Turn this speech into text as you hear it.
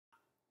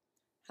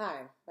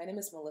Hi, my name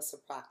is Melissa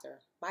Proctor.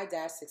 My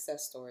Dash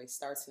success story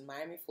starts in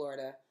Miami,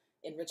 Florida,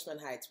 in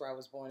Richmond Heights, where I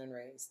was born and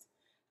raised.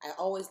 I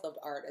always loved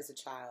art as a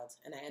child,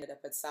 and I ended up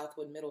at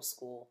Southwood Middle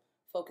School,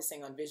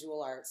 focusing on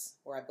visual arts,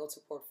 where I built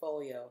a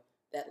portfolio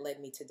that led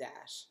me to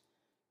Dash.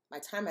 My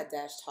time at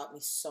Dash taught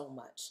me so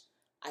much.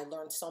 I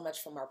learned so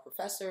much from our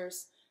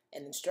professors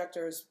and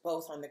instructors,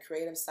 both on the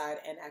creative side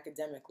and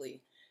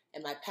academically,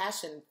 and my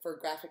passion for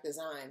graphic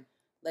design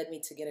led me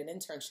to get an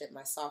internship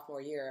my sophomore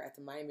year at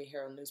the Miami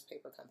Herald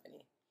newspaper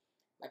company.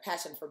 My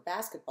passion for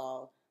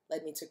basketball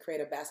led me to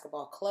create a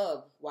basketball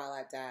club while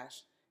at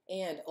Dash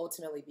and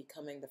ultimately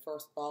becoming the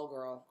first ball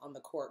girl on the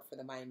court for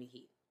the Miami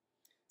Heat.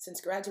 Since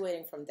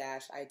graduating from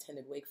Dash, I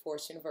attended Wake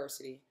Forest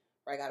University,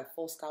 where I got a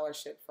full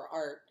scholarship for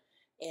art,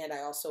 and I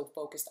also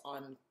focused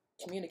on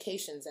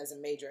communications as a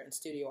major and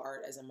studio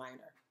art as a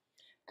minor.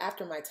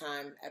 After my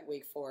time at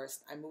Wake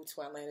Forest, I moved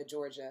to Atlanta,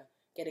 Georgia,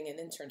 getting an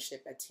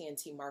internship at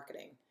TNT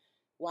Marketing.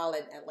 While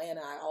in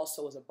Atlanta, I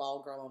also was a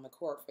ball girl on the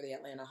court for the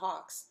Atlanta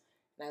Hawks,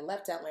 and I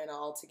left Atlanta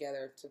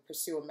altogether to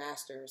pursue a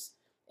master's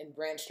in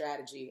brand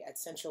strategy at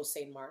Central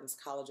St. Martin's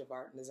College of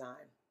Art and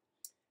Design.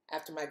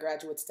 After my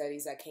graduate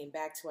studies, I came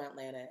back to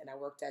Atlanta and I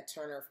worked at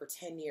Turner for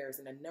 10 years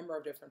in a number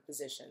of different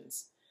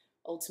positions.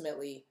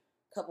 Ultimately,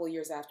 a couple of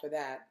years after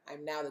that,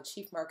 I'm now the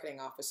Chief Marketing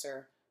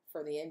Officer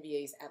for the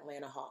NBA's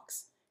Atlanta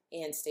Hawks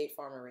and State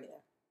Farm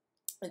Arena.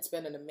 It's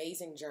been an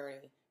amazing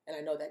journey, and I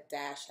know that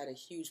Dash had a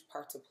huge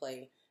part to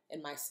play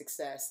in my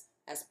success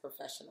as a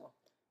professional.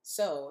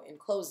 So, in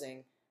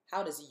closing,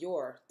 how does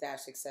your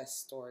Dash success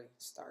story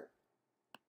start?